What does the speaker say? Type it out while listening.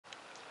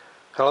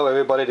Hello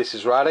everybody, this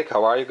is Radek.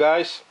 How are you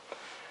guys?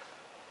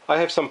 I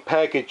have some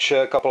package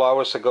a couple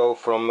hours ago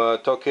from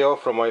Tokyo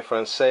from my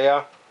friend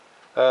Seiya.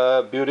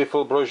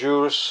 Beautiful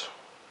brochures.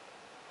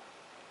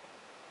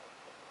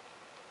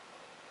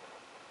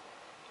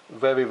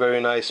 Very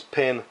nice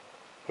pin.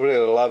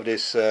 Really love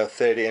this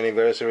 30th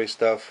anniversary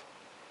stuff.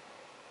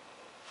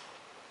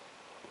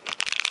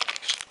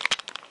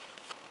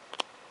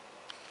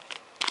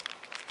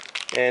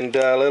 And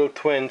little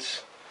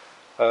twins.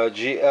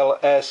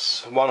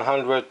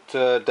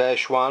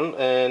 GLS-100-1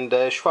 and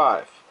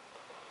 -5.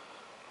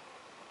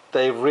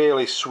 They're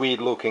really sweet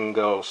looking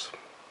girls.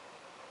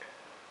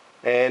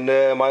 And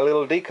my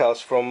little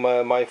decals from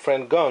my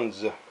friend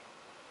Guns.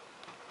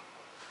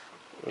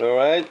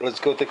 Alright, let's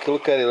go take a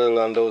look at it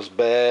on those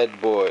bad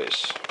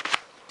boys.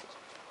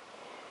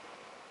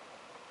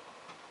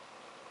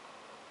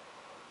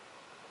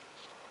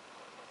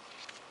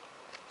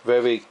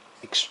 Very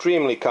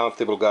extremely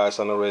comfortable, guys,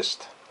 on the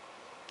wrist.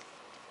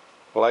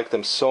 I like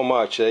them so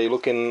much. They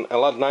looking a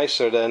lot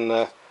nicer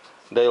than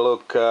they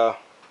look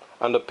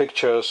on the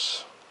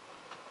pictures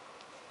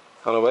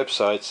on the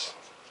websites.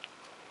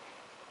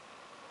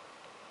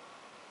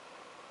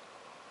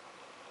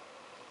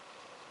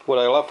 What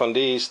I love on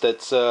these,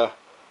 that's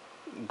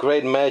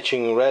great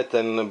matching red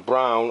and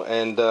brown,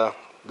 and the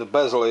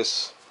bezel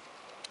is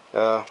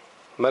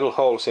metal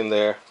holes in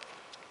there.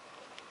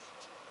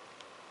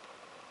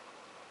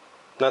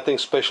 Nothing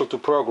special to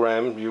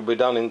program, you'll be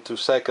done in 2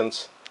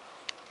 seconds.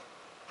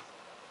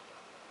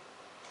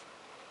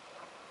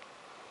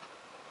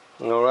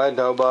 Alright,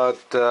 how about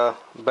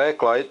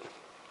backlight?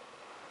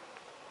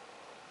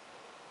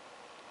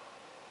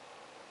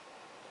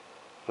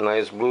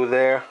 Nice blue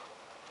there.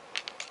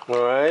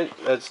 Alright,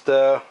 that's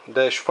the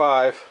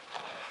 -5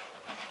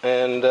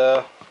 and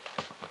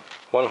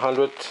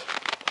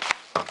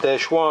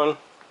 100-1.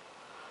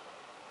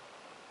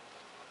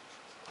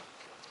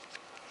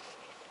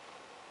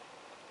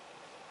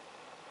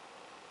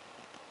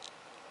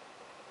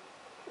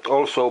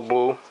 Also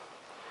blue.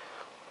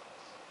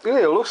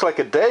 Really, it looks like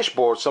a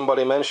dashboard,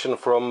 somebody mentioned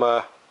from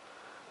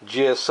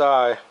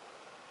GSI,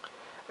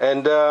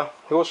 and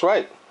he was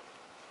right.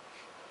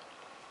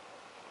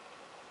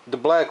 The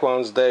black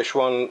one's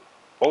 -1,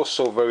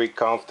 also very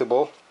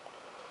comfortable.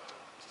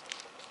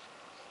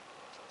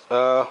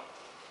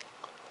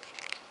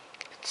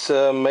 It's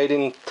made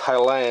in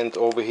Thailand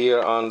over here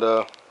on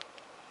the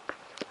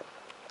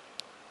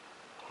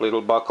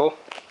little buckle,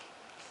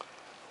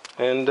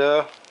 and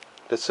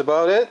that's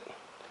about it.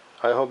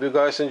 I hope you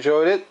guys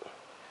enjoyed it.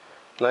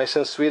 Nice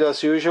and sweet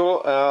as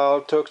usual.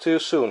 I'll talk to you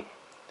soon.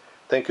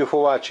 Thank you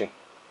for watching.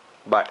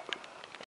 Bye.